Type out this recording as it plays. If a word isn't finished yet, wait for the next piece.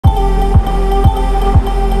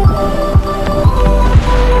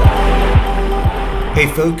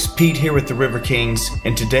folks, Pete here with the River Kings,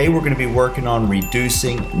 and today we're going to be working on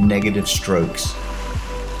reducing negative strokes.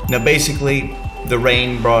 Now basically, the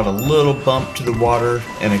rain brought a little bump to the water,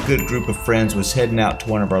 and a good group of friends was heading out to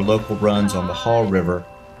one of our local runs on the Haw River,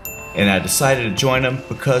 and I decided to join them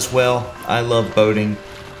because, well, I love boating,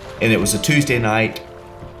 and it was a Tuesday night,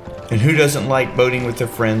 and who doesn't like boating with their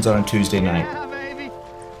friends on a Tuesday night?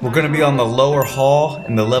 We're going to be on the lower Haw,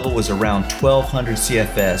 and the level was around 1200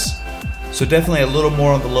 CFS. So definitely a little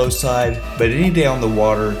more on the low side, but any day on the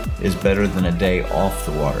water is better than a day off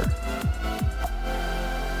the water.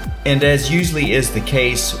 And as usually is the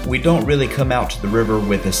case, we don't really come out to the river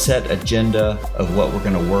with a set agenda of what we're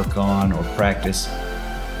going to work on or practice.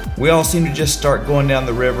 We all seem to just start going down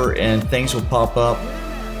the river and things will pop up.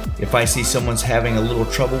 If I see someone's having a little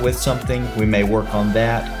trouble with something, we may work on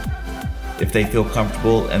that if they feel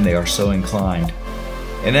comfortable and they are so inclined.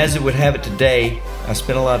 And as it would have it today, I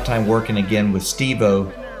spent a lot of time working again with Steve-O.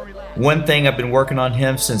 One thing I've been working on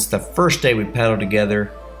him since the first day we paddled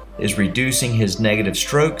together is reducing his negative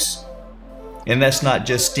strokes. And that's not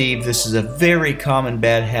just Steve, this is a very common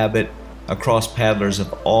bad habit across paddlers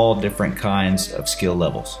of all different kinds of skill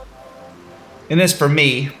levels. And as for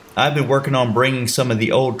me, I've been working on bringing some of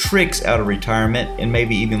the old tricks out of retirement and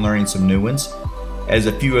maybe even learning some new ones, as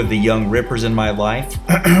a few of the young rippers in my life,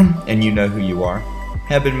 and you know who you are,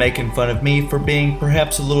 have been making fun of me for being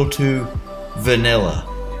perhaps a little too vanilla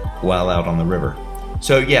while out on the river.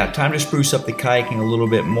 So yeah, time to spruce up the kayaking a little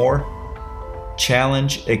bit more.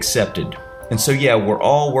 Challenge accepted. And so yeah, we're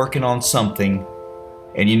all working on something,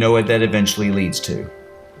 and you know what that eventually leads to.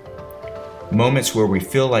 Moments where we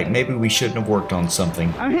feel like maybe we shouldn't have worked on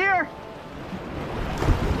something. I'm here!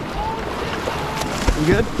 You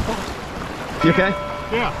good? You okay?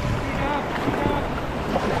 Yeah.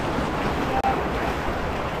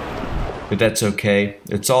 But that's okay.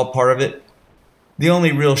 It's all part of it. The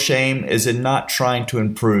only real shame is in not trying to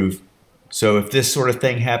improve. So if this sort of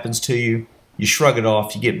thing happens to you, you shrug it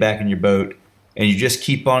off, you get back in your boat, and you just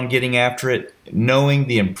keep on getting after it, knowing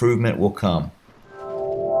the improvement will come.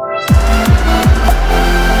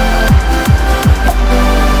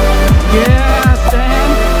 Yeah, Stan!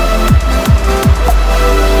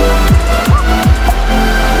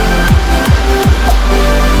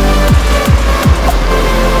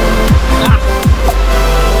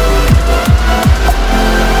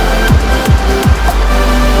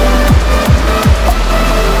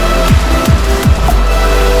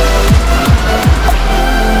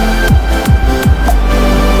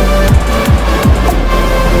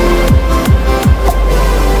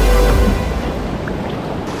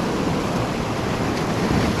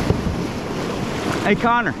 Hey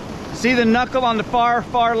Connor, see the knuckle on the far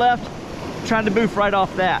left? I'm trying to boof right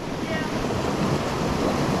off that. Yeah.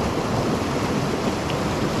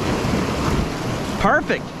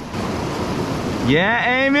 Perfect. Yeah,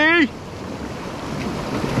 Amy.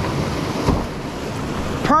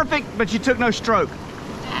 Perfect, but you took no stroke.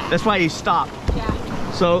 That's why you stopped.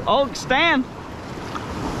 Yeah. So, oh, Stan.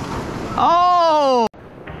 Oh!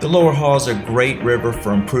 The lower Haw is a great river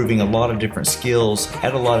for improving a lot of different skills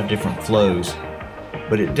at a lot of different flows.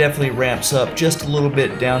 But it definitely ramps up just a little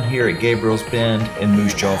bit down here at Gabriel's Bend and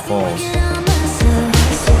Moose Jaw Falls.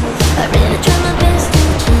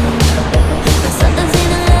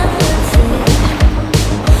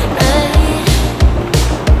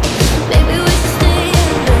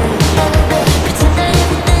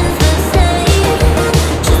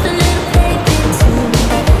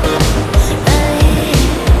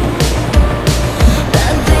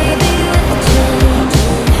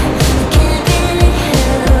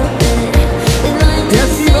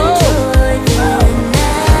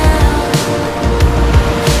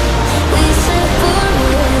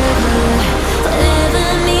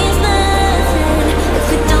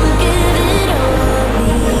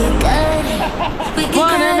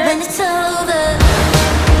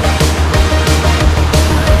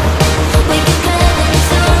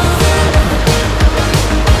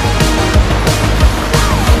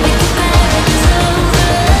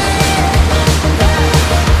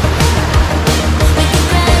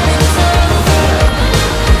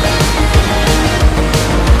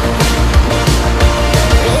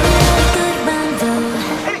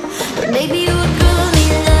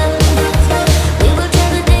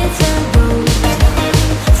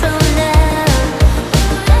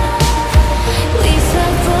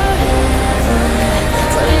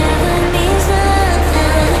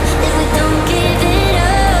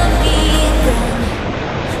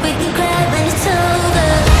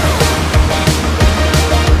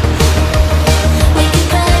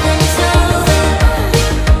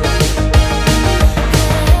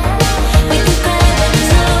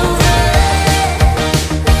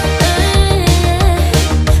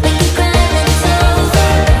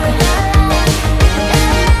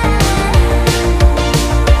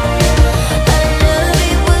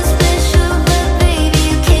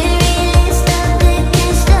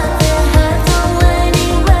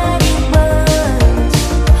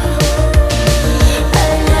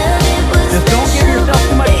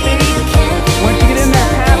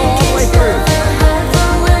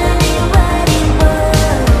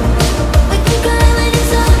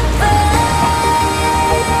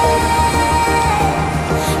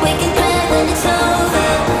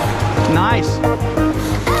 Nice.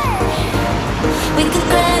 We can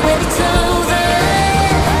cry when it's over.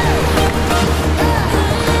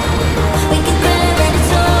 We can cry when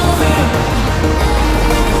it's over. We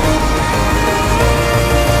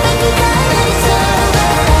can cry when it's over.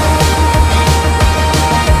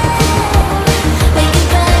 We can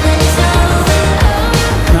cry when it's over.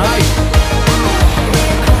 Nice. We can cry when it's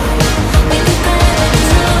over. We can cry when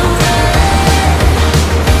it's over.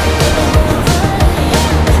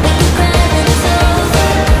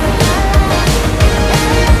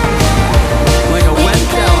 Like a wet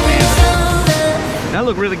salamander. That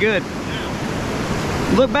looked really good.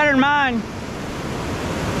 Look better than mine.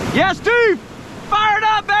 Yeah, Steve! Fire it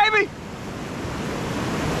up, baby!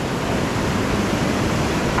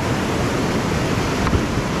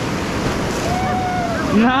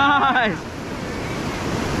 Nice!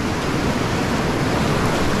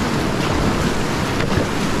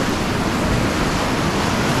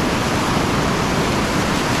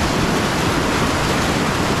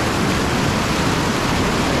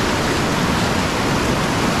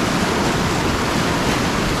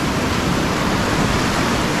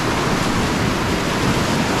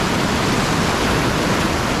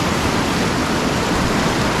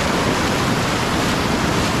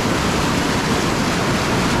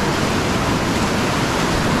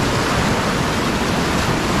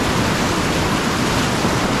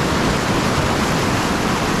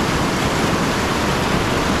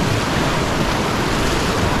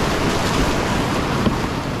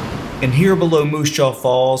 And here below Moose Jaw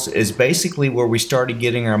Falls is basically where we started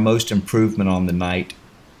getting our most improvement on the night.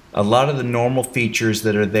 A lot of the normal features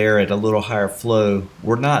that are there at a little higher flow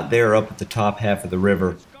were not there up at the top half of the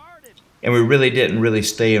river. And we really didn't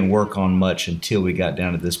stay and work on much until we got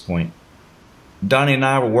down to this point. Donnie and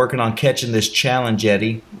I were working on catching this challenge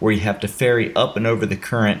eddy where you have to ferry up and over the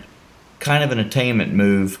current, kind of an attainment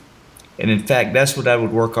move. And in fact, that's what I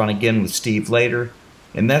would work on again with Steve later.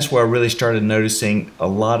 And that's where I really started noticing a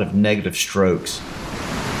lot of negative strokes.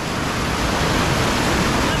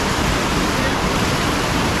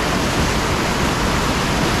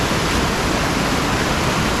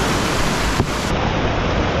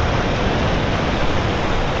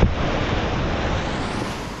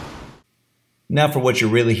 Now for what you're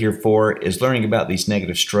really here for is learning about these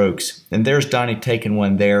negative strokes. And there's Donnie taking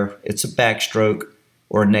one there. It's a backstroke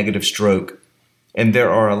or a negative stroke. And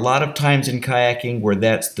there are a lot of times in kayaking where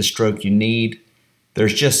that's the stroke you need.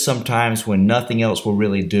 There's just some times when nothing else will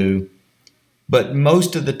really do. But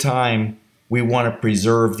most of the time, we want to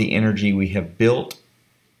preserve the energy we have built,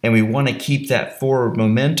 and we want to keep that forward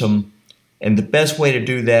momentum. And the best way to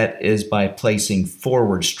do that is by placing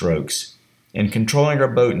forward strokes and controlling our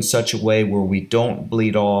boat in such a way where we don't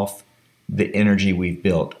bleed off the energy we've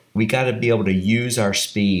built. We got to be able to use our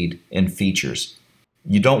speed and features.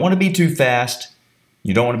 You don't want to be too fast.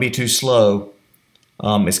 You don't want to be too slow.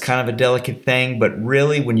 It's kind of a delicate thing, but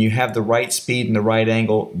really when you have the right speed and the right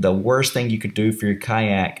angle, the worst thing you could do for your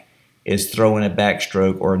kayak is throw in a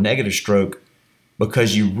backstroke or a negative stroke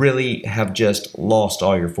because you really have just lost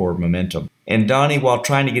all your forward momentum. And Donnie, while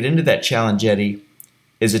trying to get into that challenge eddy,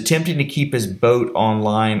 is attempting to keep his boat on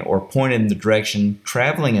line or pointed in the direction,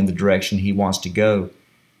 traveling in the direction he wants to go.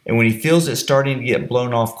 And when he feels it starting to get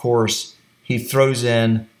blown off course, he throws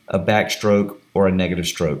in a backstroke or a negative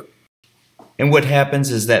stroke. And what happens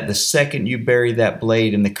is that the second you bury that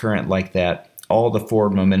blade in the current like that, all the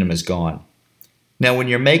forward momentum is gone. Now when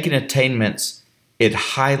you're making attainments, it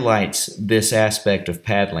highlights this aspect of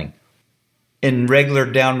paddling. In regular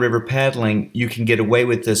downriver paddling, you can get away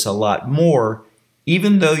with this a lot more,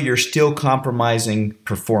 even though you're still compromising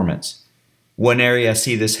performance. One area I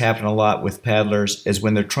see this happen a lot with paddlers is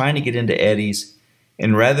when they're trying to get into eddies,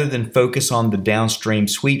 and rather than focus on the downstream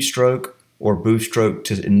sweep stroke or boost stroke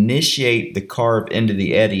to initiate the carve into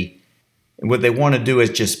the eddy, what they want to do is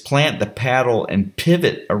just plant the paddle and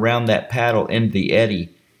pivot around that paddle into the eddy.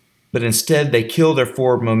 But instead they kill their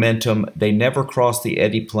forward momentum, they never cross the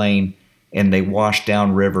eddy plane, and they wash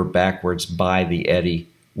downriver backwards by the eddy,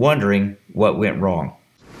 wondering what went wrong.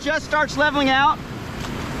 Just starts leveling out.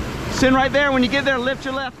 Sitting right there. When you get there, lift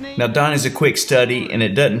your left knee. Now Donnie's a quick study, and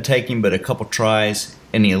it doesn't take him but a couple tries,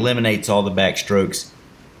 and he eliminates all the backstrokes.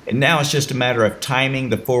 And now it's just a matter of timing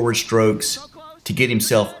the forward strokes to get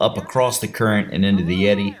himself up across the current and into the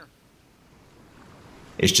eddy.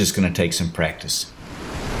 It's just going to take some practice.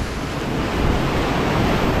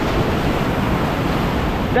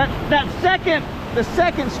 The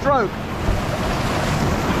second stroke.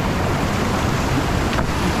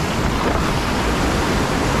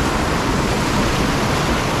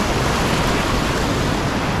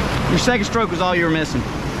 Your second stroke was all you were missing.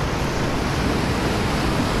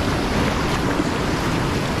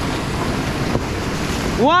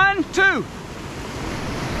 1, 2.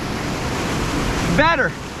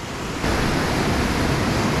 Better.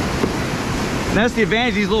 That's the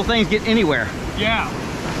advantage, these little things get anywhere. Yeah.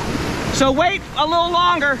 So wait a little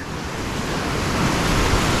longer.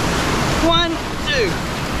 1,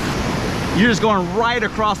 2. You're just going right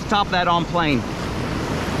across the top of that on plane.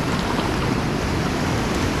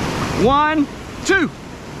 1, 2.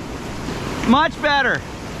 Much better.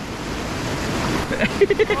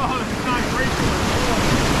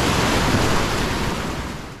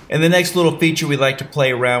 And the next little feature we like to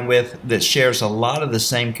play around with that shares a lot of the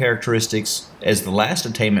same characteristics as the last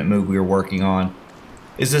attainment move we were working on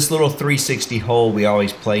is this little 360 hole we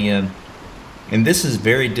always play in. And this is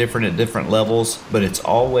very different at different levels, but it's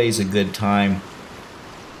always a good time.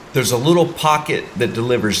 There's a little pocket that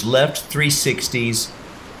delivers left 360s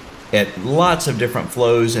at lots of different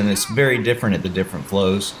flows, and it's very different at the different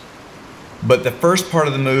flows. But the first part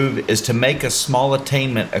of the move is to make a small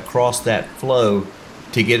attainment across that flow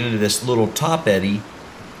to get into this little top eddy,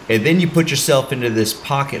 and then you put yourself into this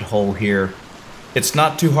pocket hole here. It's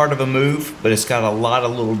not too hard of a move, but it's got a lot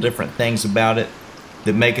of little different things about it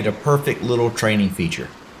that make it a perfect little training feature.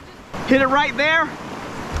 Hit it right there.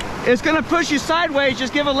 It's gonna push you sideways,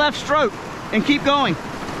 just give a left stroke and keep going.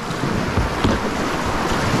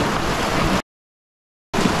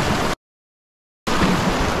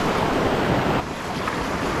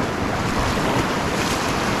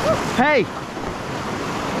 Hey,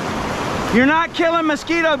 you're not killing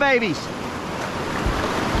mosquito babies.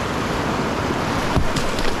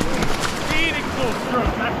 Eating full stroke,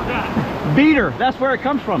 I forgot. Beater, that's where it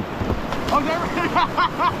comes from. Oh,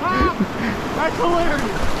 that's hilarious.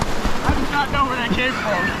 I did not know where that came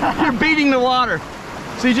from. You're beating the water.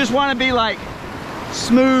 So you just want to be like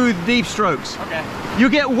smooth, deep strokes. Okay. You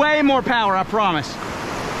get way more power, I promise.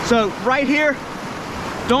 So right here,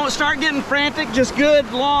 don't start getting frantic, just good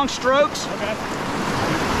long strokes. Okay.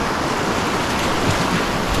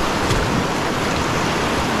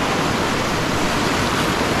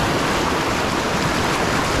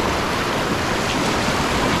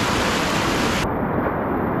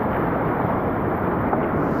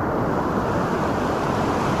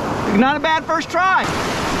 Not a bad first try.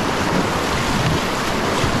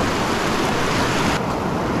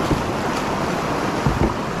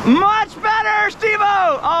 Much better,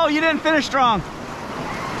 Steve-O! Oh, you didn't finish strong.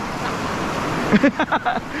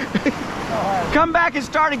 Come back and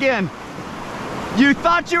start again. You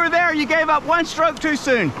thought you were there, you gave up one stroke too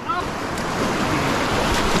soon.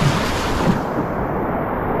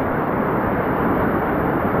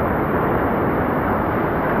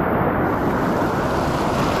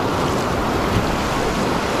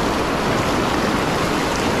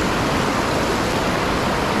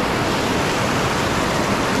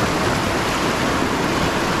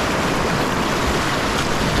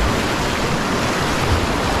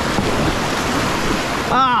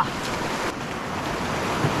 Ah!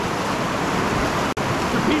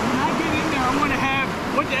 Pete, when I get in there, I want to have,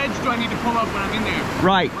 what edge do I need to pull up when I'm in there?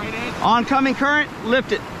 Right. Right edge? Oncoming current,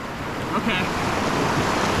 lift it. Okay.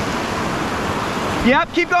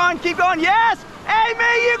 Yep, keep going, keep going. Yes!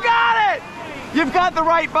 Amy, you got it! You've got the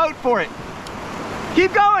right boat for it.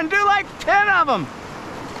 Keep going, do like 10 of them.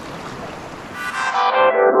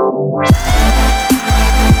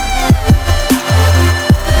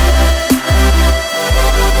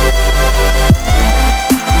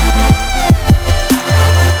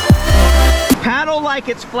 Paddle like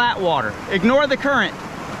it's flat water. Ignore the current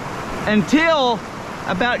until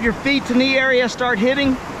about your feet to knee area start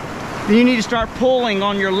hitting. Then you need to start pulling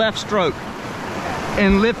on your left stroke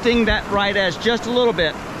and lifting that right edge just a little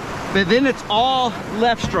bit. But then it's all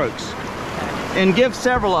left strokes. And give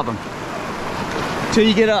several of them till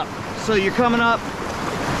you get up. So you're coming up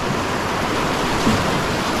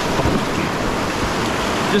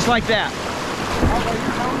just like that.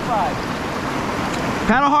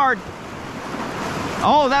 Paddle hard.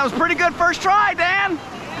 Oh, that was pretty good first try, Dan.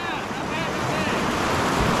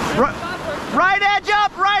 Right edge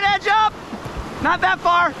up, right edge up. Not that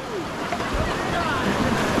far.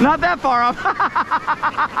 Not that far up.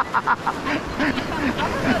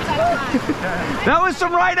 That was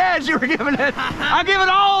some right edge you were giving it. I'm giving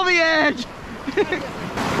all the edge.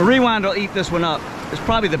 A rewind will eat this one up. It's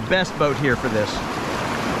probably the best boat here for this.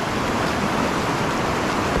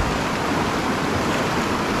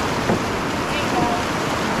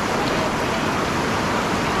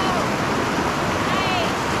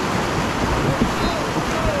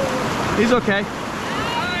 He's okay.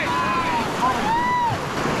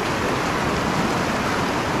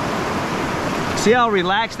 See how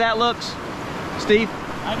relaxed that looks, Steve?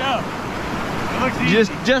 I know. It looks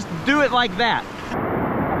easy. Just do it like that.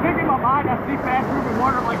 kayak, I see fast moving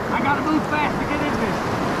water. I'm like, I gotta move fast to get in this.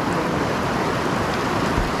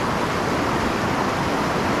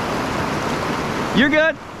 You're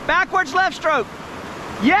good. Backwards left stroke.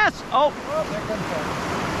 Yes. Oh.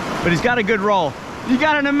 But he's got a good roll. You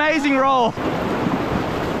got an amazing roll.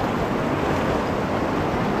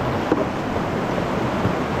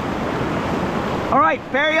 All right,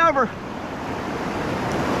 ferry over.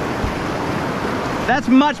 That's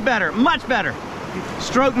much better, much better.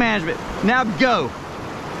 Stroke management. Now go.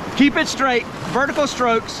 Keep it straight, vertical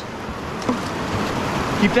strokes.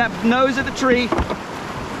 Keep that nose at the tree.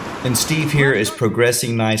 And Steve here is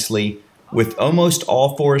progressing nicely with almost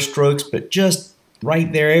all 4 strokes, but just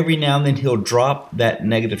right there, every now and then he'll drop that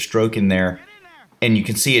negative stroke in there, and you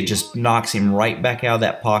can see it just knocks him right back out of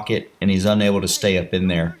that pocket, and he's unable to stay up in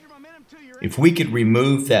there. If we could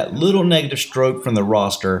remove that little negative stroke from the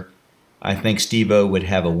roster, I think Steve-O would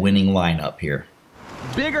have a winning lineup here.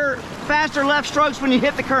 Bigger, faster left strokes when you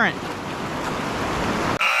hit the current.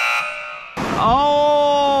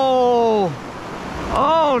 Oh!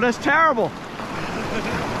 Oh, that's terrible.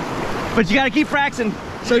 But you gotta keep practicing.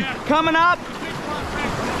 So Yeah. coming up.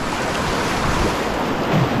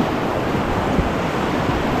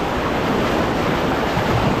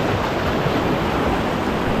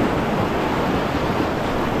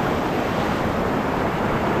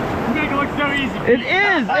 You make it look so easy. It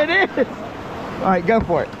is, it is. All right, go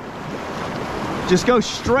for it. Just go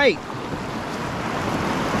straight.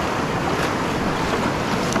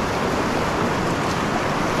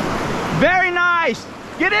 Very nice.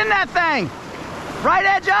 Get in that thing. Right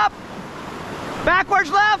edge up.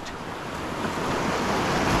 Backwards left.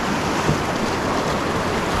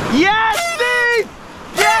 Yes, Steve!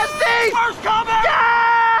 Yes, Steve! First comment!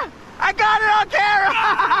 Yeah! I got it on camera!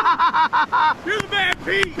 You're the man,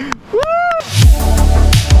 Pete! Woo!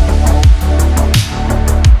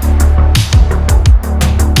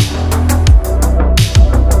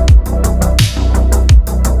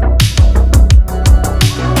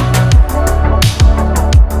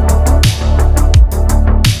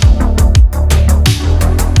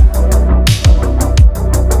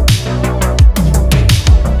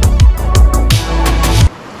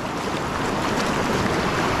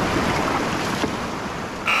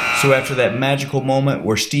 So after that magical moment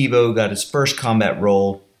where Steve-O got his first combat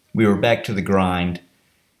roll, we were back to the grind.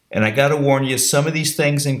 And I gotta warn you, some of these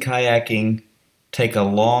things in kayaking take a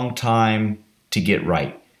long time to get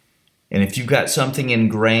right. And if you've got something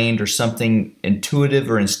ingrained or something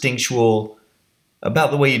intuitive or instinctual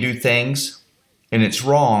about the way you do things, and it's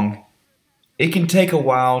wrong, it can take a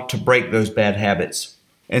while to break those bad habits.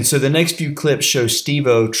 And so the next few clips show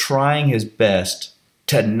Steve-O trying his best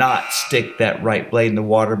to not stick that right blade in the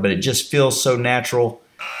water, but it just feels so natural,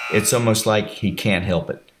 it's almost like he can't help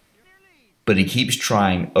it. But he keeps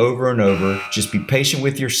trying over and over. Just be patient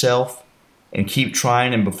with yourself and keep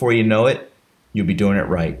trying, and before you know it, you'll be doing it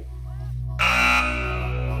right.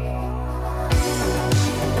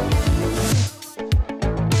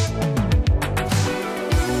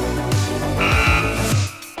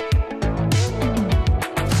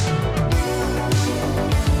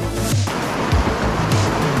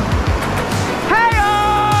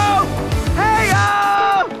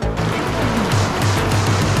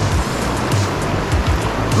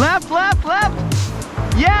 Left, left, left.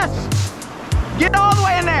 Yes. Get all the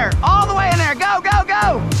way in there. All the way in there. Go, go,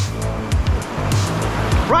 go.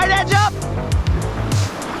 Right edge up.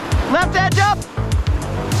 Left edge up.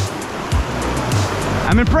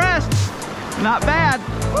 I'm impressed. Not bad.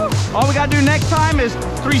 Woo. All we got to do next time is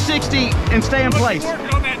 360 and stay in place. Working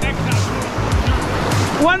on that next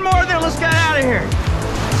time. One more, then let's get out of here.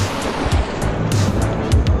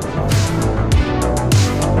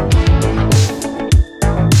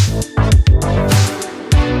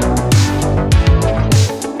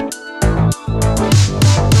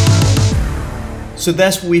 So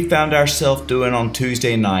that's what we found ourselves doing on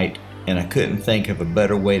Tuesday night, and I couldn't think of a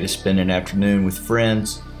better way to spend an afternoon with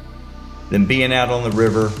friends than being out on the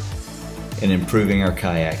river and improving our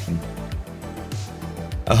kayaking.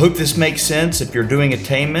 I hope this makes sense if you're doing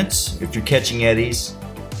attainments, if you're catching eddies,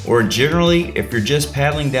 or generally if you're just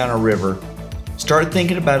paddling down a river. Start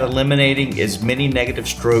thinking about eliminating as many negative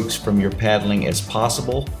strokes from your paddling as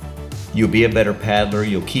possible. You'll be a better paddler,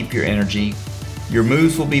 you'll keep your energy, your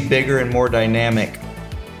moves will be bigger and more dynamic,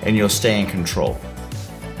 and you'll stay in control.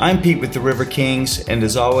 I'm Pete with the River Kings, and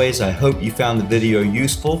as always, I hope you found the video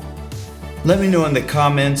useful. Let me know in the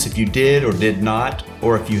comments if you did or did not,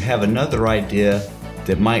 or if you have another idea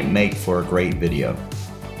that might make for a great video.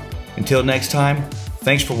 Until next time,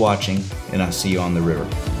 thanks for watching, and I'll see you on the river.